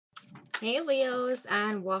Hey Leos,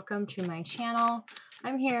 and welcome to my channel.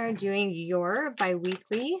 I'm here doing your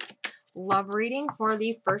bi-weekly love reading for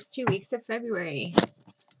the first 2 weeks of February.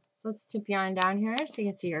 So let's tip you on down here so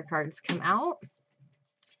you can see your cards come out.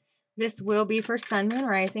 This will be for Sun, Moon,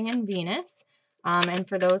 Rising, and Venus. And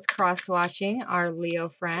for those cross-watching our Leo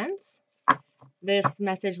friends, this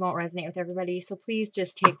message won't resonate with everybody, so please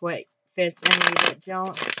just take what fits and leave it.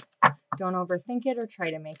 Don't overthink it or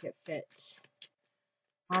try to make it fit.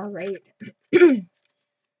 All right.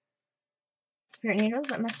 Spirit angels,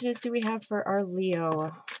 what messages do we have for our Leo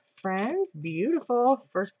friends? Beautiful.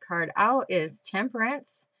 First card out is Temperance.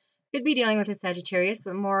 Could be dealing with a Sagittarius,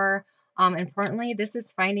 but more importantly, this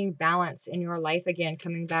is finding balance in your life again,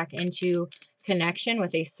 coming back into connection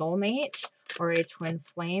with a soulmate or a twin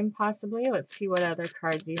flame, possibly. Let's see what other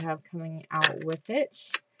cards you have coming out with it.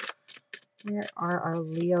 Where are our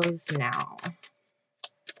Leos now?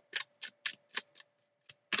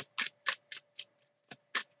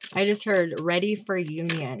 I just heard ready for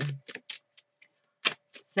union.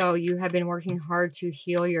 So you have been working hard to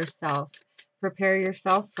heal yourself. Prepare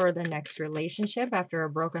yourself for the next relationship after a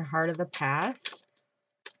broken heart of the past.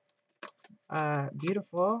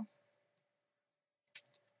 Beautiful.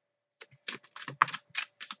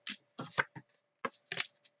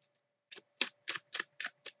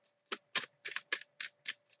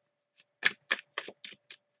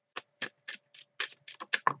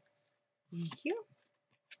 Thank you.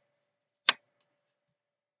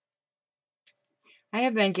 I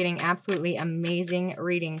have been getting absolutely amazing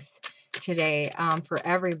readings today for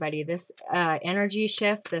everybody. This energy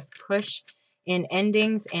shift, this push in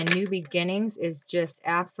endings and new beginnings is just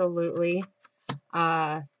absolutely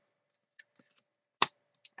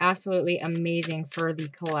amazing for the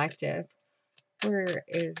collective.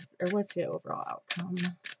 What's the overall outcome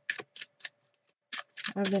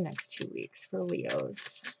of the next 2 weeks for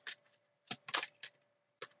Leos?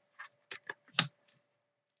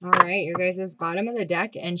 All right, your guys' bottom of the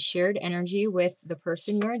deck and shared energy with the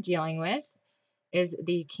person you're dealing with is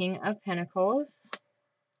the King of Pentacles,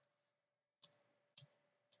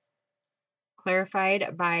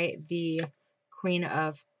 clarified by the Queen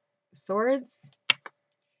of Swords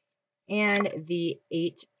and the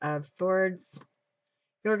Eight of Swords.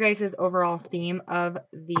 Your guys' overall theme of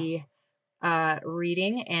the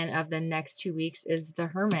reading and of the next 2 weeks is the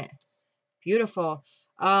Hermit. Beautiful.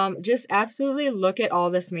 Just absolutely look at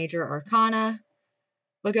all this major arcana.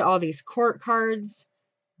 Look at all these court cards.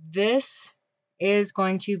 This is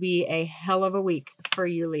going to be a hell of a week for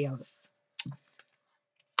you, Leos.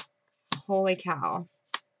 Holy cow.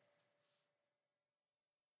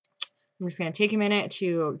 I'm just going to take a minute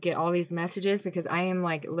to get all these messages because I am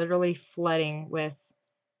like literally flooding with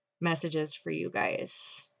messages for you guys.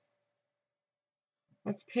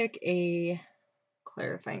 Let's pick a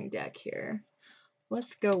clarifying deck here.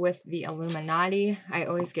 Let's go with the Illuminati. I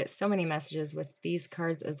always get so many messages with these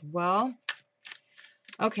cards as well.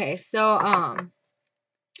 Okay, so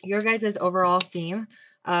your guys' overall theme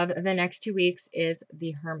of the next 2 weeks is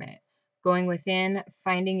the Hermit. Going within,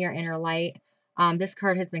 finding your inner light. This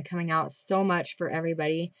card has been coming out so much for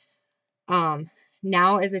everybody.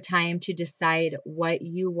 Now is a time to decide what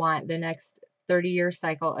you want the next 30-year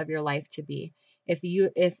cycle of your life to be. If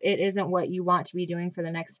it isn't what you want to be doing for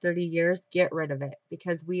the next 30 years, get rid of it,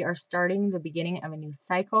 because we are starting the beginning of a new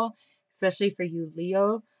cycle, especially for you,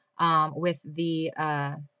 Leo, with the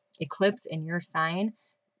eclipse in your sign.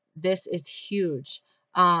 This is huge.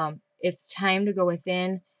 It's time to go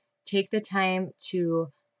within, take the time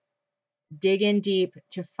to dig in deep,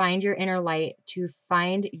 to find your inner light, to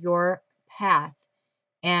find your path,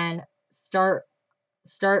 and start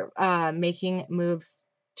making moves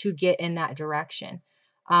to get in that direction.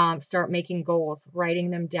 Start making goals, writing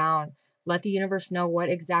them down. Let the universe know what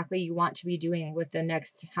exactly you want to be doing with the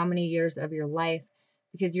next how many years of your life,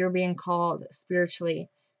 because you're being called spiritually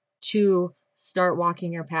to start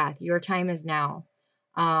walking your path. Your time is now.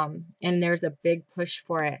 And there's a big push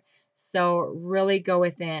for it. So really go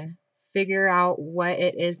within, figure out what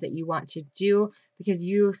it is that you want to do, because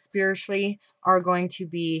you spiritually are going to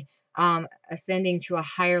be ascending to a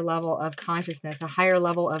higher level of consciousness, a higher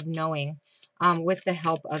level of knowing, with the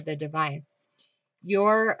help of the divine.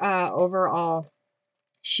 Your overall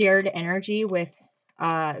shared energy with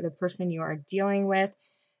the person you are dealing with.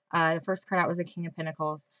 The first card out was the King of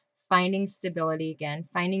Pentacles. Finding stability again,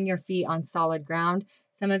 finding your feet on solid ground.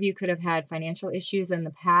 Some of you could have had financial issues in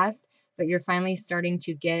the past, but you're finally starting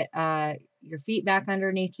to get your feet back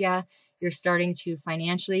underneath you. You're starting to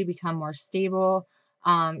financially become more stable.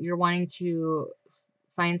 You're wanting to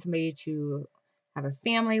find somebody to have a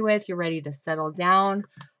family with. You're ready to settle down.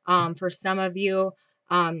 For some of you,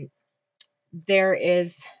 there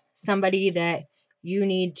is somebody that you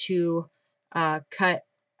need to cut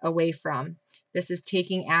away from. This is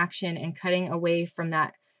taking action and cutting away from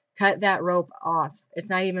that. Cut that rope off. It's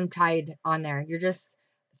not even tied on there. You're just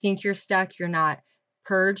think you're stuck. You're not.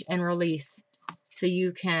 Purge and release so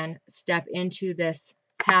you can step into this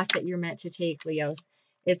path that you're meant to take, Leos.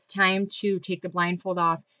 It's time to take the blindfold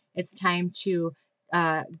off. It's time to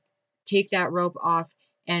take that rope off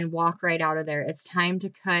and walk right out of there. It's time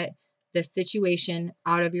to cut the situation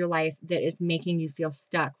out of your life that is making you feel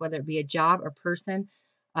stuck, whether it be a job, a person,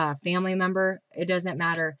 a family member. It doesn't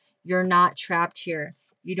matter. You're not trapped here.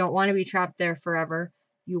 You don't want to be trapped there forever.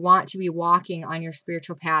 You want to be walking on your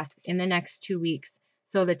spiritual path in the next 2 weeks.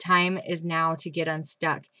 So the time is now to get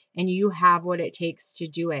unstuck, and you have what it takes to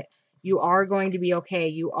do it. You are going to be okay.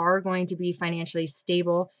 You are going to be financially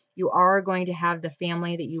stable. You are going to have the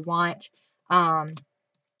family that you want.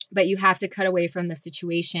 But you have to cut away from the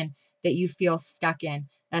situation that you feel stuck in.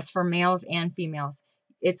 That's for males and females.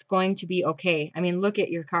 It's going to be okay. I mean, look at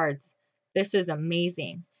your cards. This is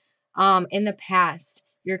amazing. In the past,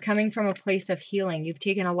 you're coming from a place of healing. You've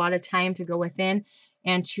taken a lot of time to go within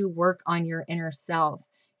and to work on your inner self.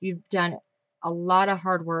 You've done a lot of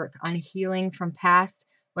hard work on healing from past,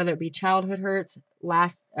 whether it be childhood hurts,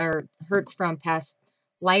 hurts from past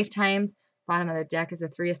lifetimes. Bottom of the deck is a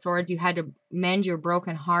 3 of Swords. You had to mend your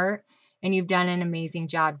broken heart, and you've done an amazing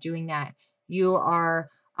job doing that. You are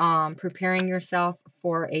preparing yourself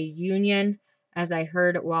for a union. As I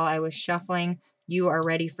heard while I was shuffling, you are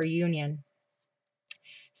ready for union.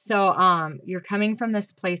 So you're coming from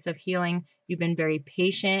this place of healing. You've been very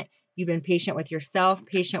patient. You've been patient with yourself,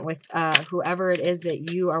 patient with whoever it is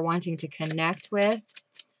that you are wanting to connect with.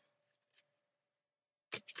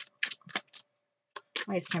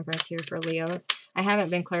 Why is Temperance here for Leos? I haven't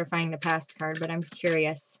been clarifying the past card, but I'm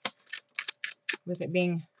curious. With it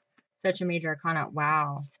being such a major arcana.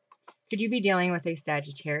 Wow. Could you be dealing with a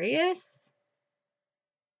Sagittarius?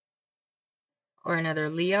 Or another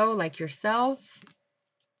Leo like yourself?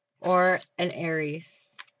 Or an Aries?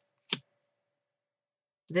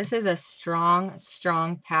 This is a strong,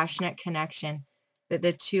 strong, passionate connection. That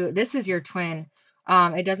the two, this is your twin.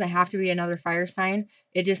 It doesn't have to be another fire sign.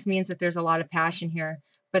 It just means that there's a lot of passion here.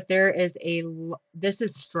 But this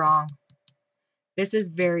is strong. This is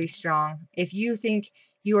very strong. If you think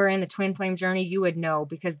you are in the twin flame journey, you would know,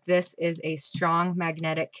 because this is a strong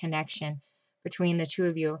magnetic connection between the two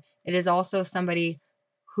of you. It is also somebody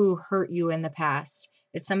who hurt you in the past.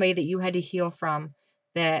 It's somebody that you had to heal from,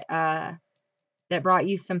 that brought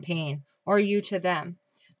you some pain, or you to them.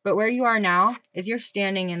 But where you are now is you're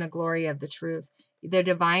standing in the glory of the truth. The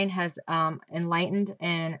divine has enlightened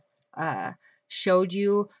and showed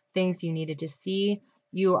you things you needed to see.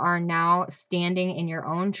 You are now standing in your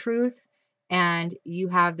own truth, and you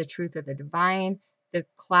have the truth of the divine. The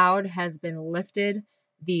cloud has been lifted.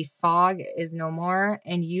 The fog is no more,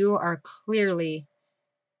 and you are clearly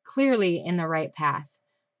in the right path.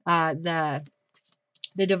 The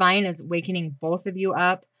divine is wakening both of you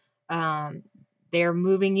up. They're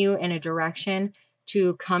moving you in a direction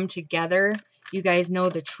to come together. You guys know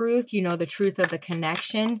the truth. You know the truth of the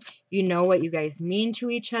connection. You know what you guys mean to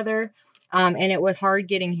each other. And it was hard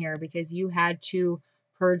getting here because you had to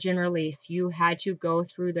purge and release. You had to go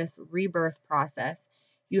through this rebirth process.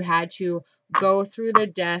 You had to go through the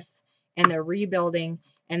death and the rebuilding.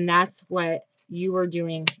 And that's what you were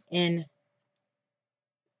doing in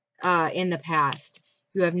the past.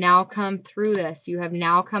 You have now come through this. You have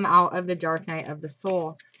now come out of the dark night of the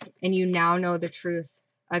soul, and you now know the truth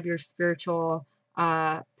of your spiritual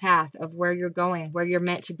path, of where you're going, where you're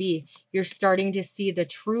meant to be. You're starting to see the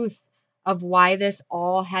truth of why this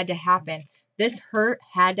all had to happen. This hurt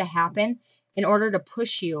had to happen in order to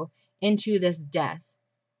push you into this death.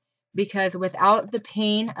 Because without the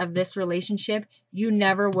pain of this relationship, you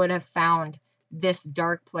never would have found this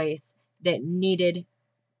dark place that needed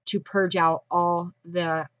to purge out all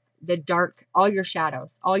the dark, all your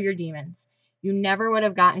shadows, all your demons. You never would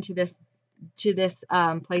have gotten to this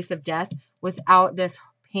place of death without this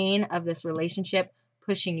pain of this relationship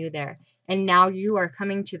pushing you there. And now you are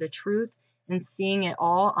coming to the truth and seeing it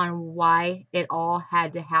all on why it all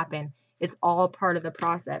had to happen. It's all part of the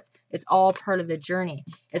process. It's all part of the journey.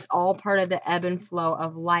 It's all part of the ebb and flow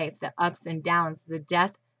of life, the ups and downs, the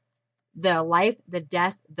death, the life, the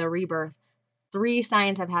death, the rebirth. 3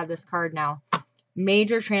 signs have had this card now.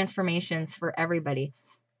 Major transformations for everybody.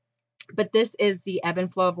 But this is the ebb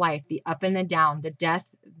and flow of life, the up and the down, the death,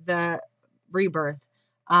 the rebirth.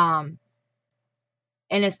 And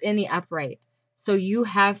it's in the upright. So you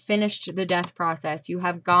have finished the death process. You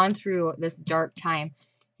have gone through this dark time.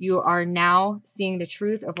 You are now seeing the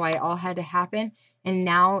truth of why it all had to happen. And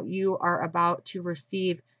now you are about to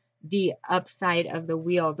receive the upside of the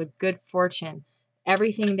wheel, the good fortune.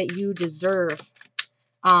 Everything that you deserve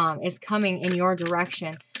is coming in your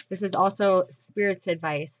direction. This is also Spirit's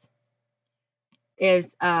advice,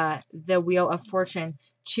 is the wheel of fortune,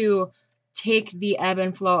 to take the ebb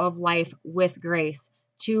and flow of life with grace,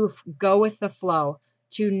 to go with the flow,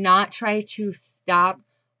 to not try to stop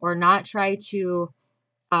or not try to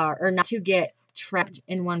or not to get trapped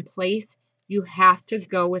in one place. You have to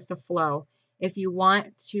go with the flow. If you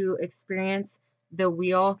want to experience the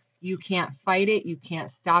wheel, you can't fight it, you can't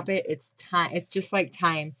stop it. It's time. It's just like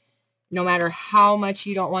time. No matter how much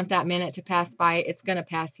you don't want that minute to pass by, it's going to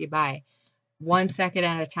pass you by 1 second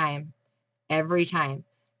at a time, every time.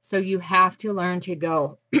 So you have to learn to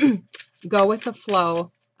go go with the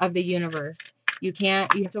flow of the universe. You have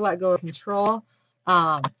to let go of control.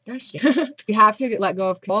 Gosh, you have to let go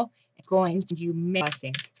of control. Going to you make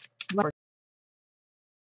blessings.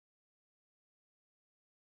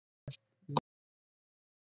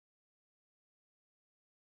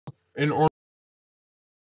 In order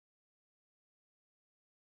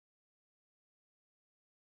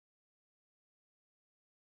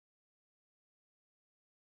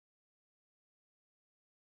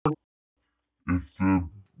if the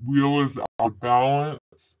wheel is out of balance,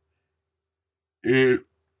 it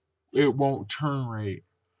won't turn right.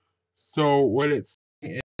 So what it's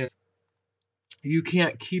saying is, you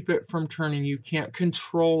can't keep it from turning. You can't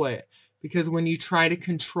control it, because when you try to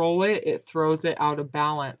control it, it throws it out of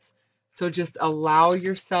balance. So just allow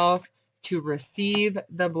yourself to receive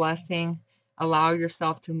the blessing. Allow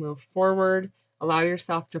yourself to move forward. Allow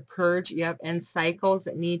yourself to purge. You have end cycles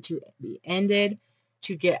that need to be ended.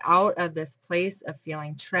 To get out of this place of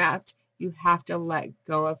feeling trapped, you have to let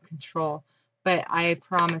go of control. But I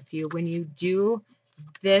promise you, when you do,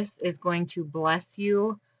 this is going to bless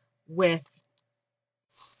you with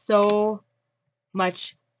so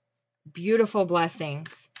much beautiful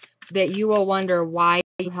blessings that you will wonder why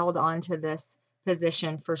you held on to this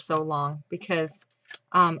position for so long, because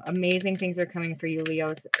amazing things are coming for you,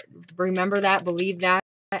 Leos. Remember that, believe that,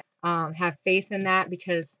 have faith in that,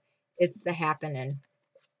 because it's the happening.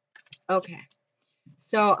 Okay.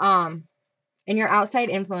 So in your outside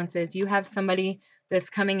influences, you have somebody that's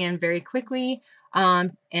coming in very quickly,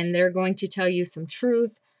 and they're going to tell you some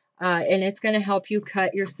truth, and it's going to help you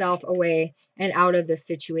cut yourself away and out of this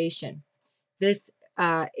situation. This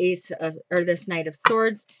this Knight of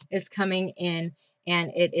Swords is coming in,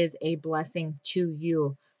 and it is a blessing to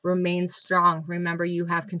you. Remain strong. Remember, you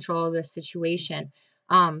have control of this situation.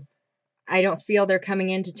 I don't feel they're coming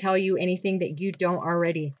in to tell you anything that you don't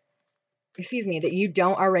already, that you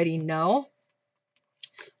don't already know.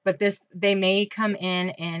 But they may come in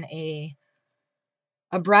a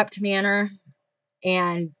abrupt manner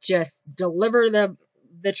and just deliver the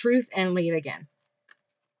truth and leave again.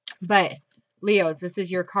 But Leos, this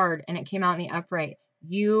is your card, and it came out in the upright.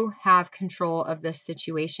 You have control of this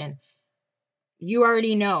situation. You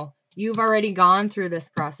already know. You've already gone through this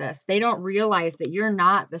process. They don't realize that you're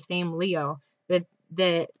not the same Leo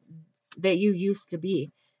that you used to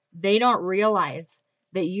be. They don't realize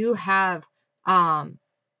that you have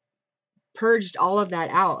purged all of that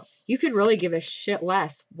out. You could really give a shit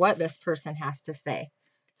less what this person has to say.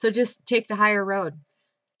 So just take the higher road.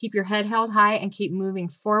 Keep your head held high and keep moving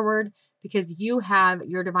forward, because you have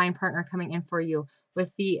your divine partner coming in for you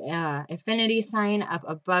with the affinity sign up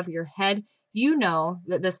above your head. You know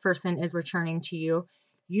that this person is returning to you.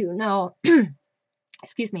 You know,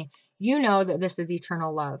 excuse me, you know that this is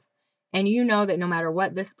eternal love. And you know that no matter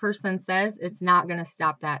what this person says, it's not going to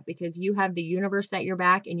stop that, because you have the universe at your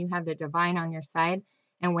back and you have the divine on your side.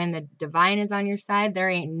 And when the divine is on your side, there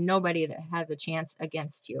ain't nobody that has a chance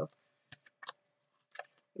against you.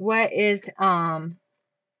 What is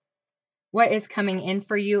coming in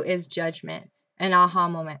for you is judgment, an aha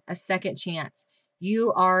moment, a second chance.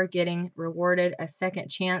 You are getting rewarded a second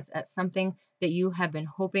chance at something that you have been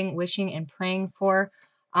hoping, wishing, and praying for.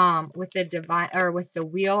 With the divine, or with the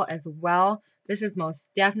wheel as well. This is most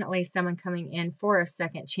definitely someone coming in for a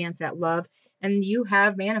second chance at love, and you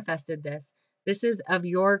have manifested this. This is of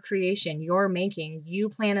your creation, your making. You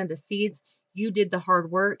planted the seeds, you did the hard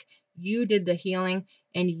work, you did the healing,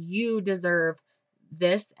 and you deserve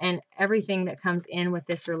this and everything that comes in with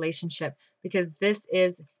this relationship, because this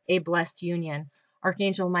is a blessed union.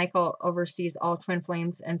 Archangel Michael oversees all twin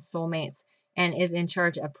flames and soulmates and is in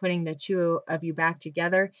charge of putting the two of you back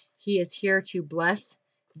together. He is here to bless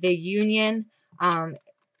the union.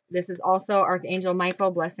 This is also Archangel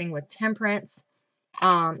Michael blessing with temperance.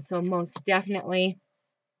 So most definitely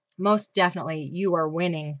most definitely you are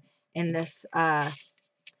winning in this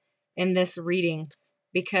reading,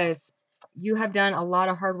 because you have done a lot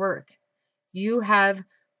of hard work. You have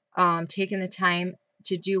taken the time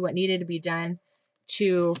to do what needed to be done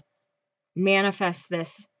to manifest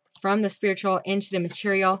this from the spiritual into the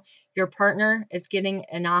material. Your partner is getting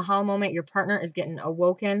an aha moment. Your partner is getting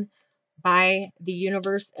awoken by the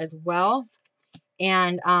universe as well.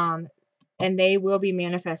 And they will be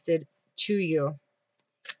manifested to you.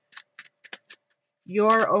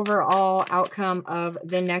 Your overall outcome of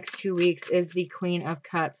the next 2 weeks is the Queen of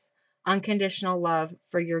Cups. Unconditional love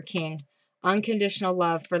for your king. Unconditional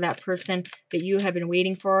love for that person that you have been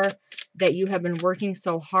waiting for, that you have been working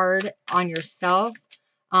so hard on yourself,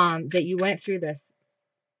 that you went through this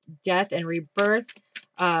death and rebirth.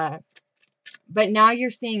 But now you're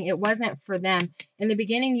seeing it wasn't for them. In the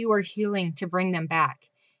beginning, you were healing to bring them back.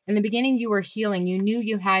 In the beginning, you were healing. You knew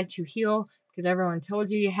you had to heal because everyone told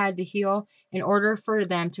you you had to heal in order for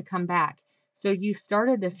them to come back. So you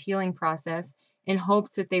started this healing process in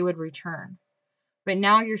hopes that they would return. But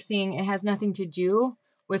now you're seeing it has nothing to do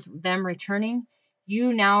with them returning.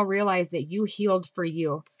 You now realize that you healed for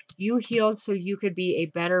you. You healed so you could be a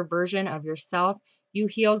better version of yourself. You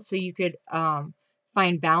healed so you could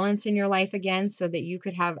find balance in your life again, so that you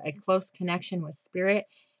could have a close connection with spirit,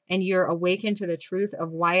 and you're awakened to the truth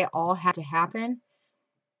of why it all had to happen.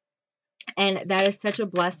 And that is such a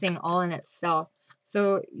blessing all in itself.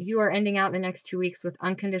 So you are ending out the next 2 weeks with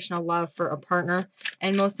unconditional love for a partner,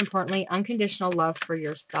 and most importantly, unconditional love for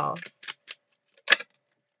yourself.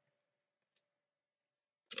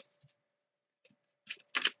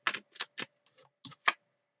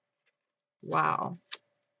 Wow.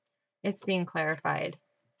 It's being clarified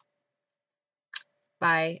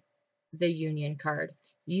by the union card.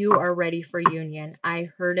 You are ready for union. I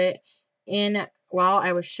heard it while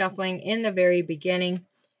I was shuffling in the very beginning.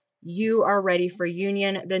 You are ready for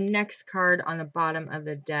union. The next card on the bottom of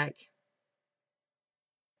the deck,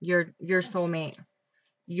 your soulmate,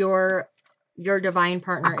 your divine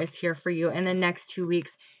partner is here for you. In the next 2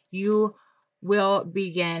 weeks, you will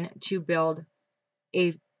begin to build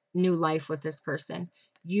a new life with this person.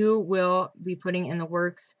 You will be putting in the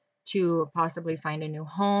works to possibly find a new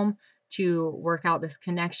home, to work out this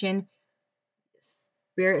connection.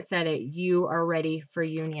 Spirit said it. You are ready for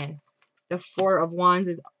union. The Four of Wands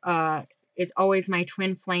is always my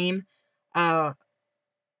twin flame. The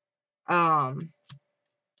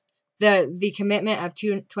commitment of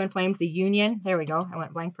twin flames, the union. There we go. I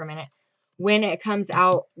went blank for a minute. When it comes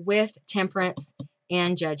out with Temperance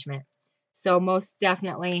and Judgment. So most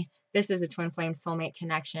definitely, this is a twin flame soulmate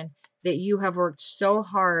connection that you have worked so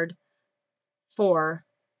hard for,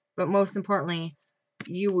 but most importantly,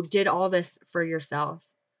 you did all this for yourself,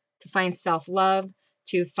 to find self-love,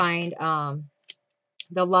 to find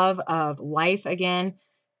the love of life again,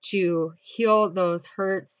 to heal those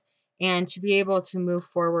hurts, and to be able to move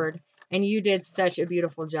forward. And you did such a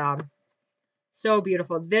beautiful job. So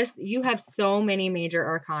beautiful. You have so many major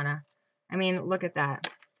arcana. I mean, look at that.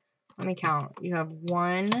 Let me count. You have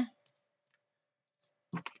 1,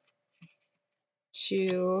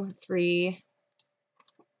 2, 3,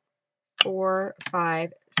 4,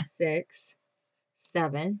 5, 6,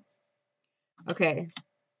 7. Okay.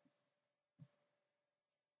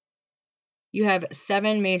 You have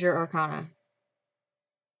 7 major arcana.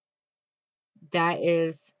 That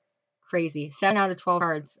is crazy. 7 out of 12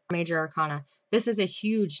 cards, major arcana. This is a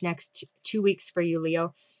huge next 2 weeks for you,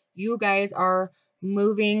 Leo. You guys are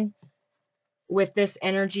moving with this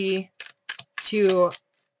energy to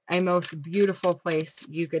a most beautiful place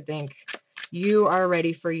you could think. You are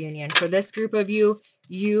ready for union. For this group of you,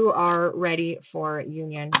 you are ready for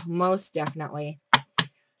union. Most definitely.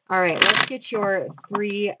 All right, let's get your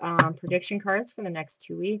 3 prediction cards for the next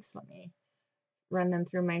 2 weeks. Let me run them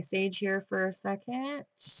through my sage here for a second.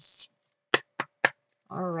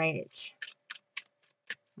 All right.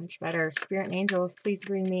 Much better. Spirit and angels, please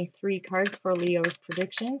bring me 3 cards for Leo's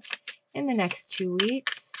predictions in the next 2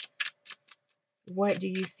 weeks. What do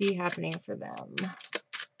you see happening for them?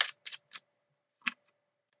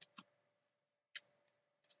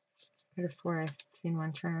 I could have swore I've seen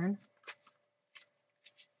one turn.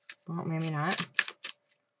 Well, maybe not.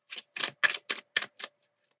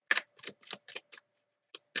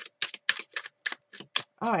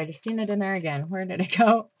 Oh, I just seen it in there again. Where did it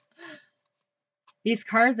go? These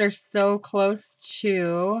cards are so close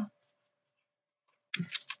to...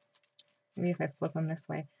 Maybe if I flip them this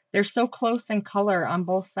way. They're so close in color on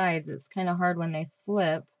both sides. It's kind of hard when they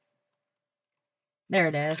flip. There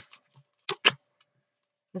it is.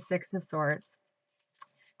 The 6 of Swords.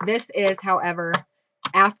 This is, however,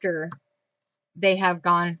 after they have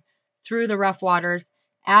gone through the rough waters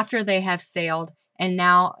after they have sailed, and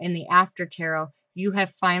now in the after tarot, you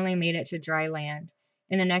have finally made it to dry land.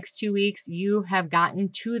 In the next 2 weeks, you have gotten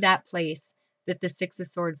to that place that the Six of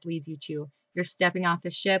Swords leads you to. You're stepping off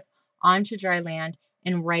the ship onto dry land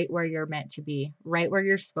and right where you're meant to be, right where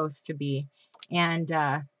you're supposed to be. And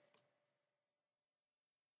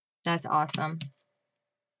that's awesome.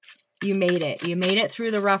 You made it. You made it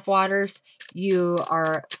through the rough waters. You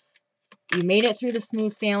made it through the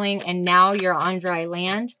smooth sailing, and now you're on dry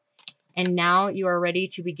land. And now you are ready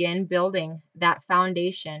to begin building that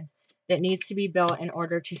foundation that needs to be built in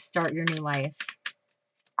order to start your new life.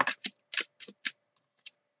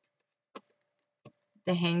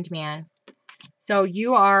 The Hanged Man. So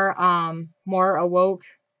you are more awoke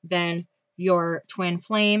than your twin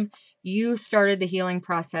flame. You started the healing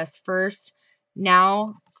process first.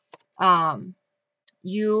 Now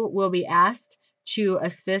you will be asked to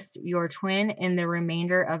assist your twin in the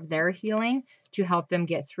remainder of their healing to help them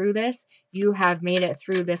get through this. You have made it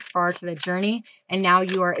through this far to the journey, and now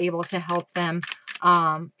you are able to help them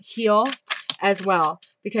heal as well,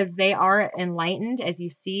 because they are enlightened, as you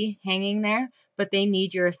see hanging there, but they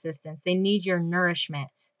need your assistance. They need your nourishment.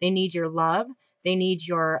 They need your love. They need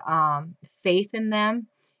your faith in them.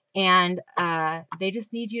 And they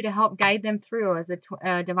just need you to help guide them through. As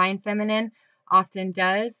a divine feminine often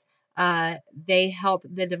does, they help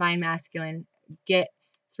the divine masculine get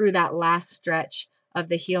through that last stretch of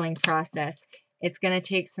the healing process. It's going to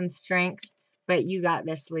take some strength, but you got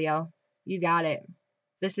this, Leo. You got it.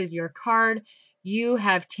 This is your card. You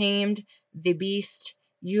have tamed the beast.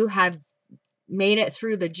 You have made it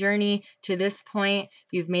through the journey to this point.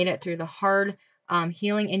 You've made it through the hard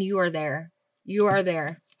healing, and you are there. You are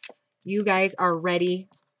there. You guys are ready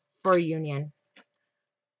for union.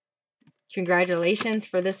 Congratulations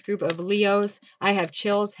for this group of Leos. I have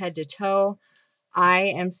chills head to toe.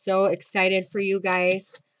 I am so excited for you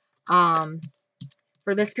guys.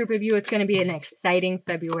 For this group of you, it's going to be an exciting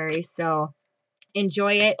February. So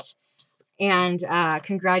enjoy it. And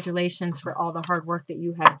congratulations for all the hard work that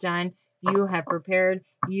you have done. You have prepared.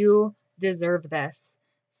 You deserve this.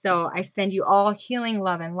 So I send you all healing,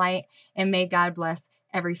 love, and light. And may God bless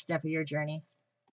every step of your journey.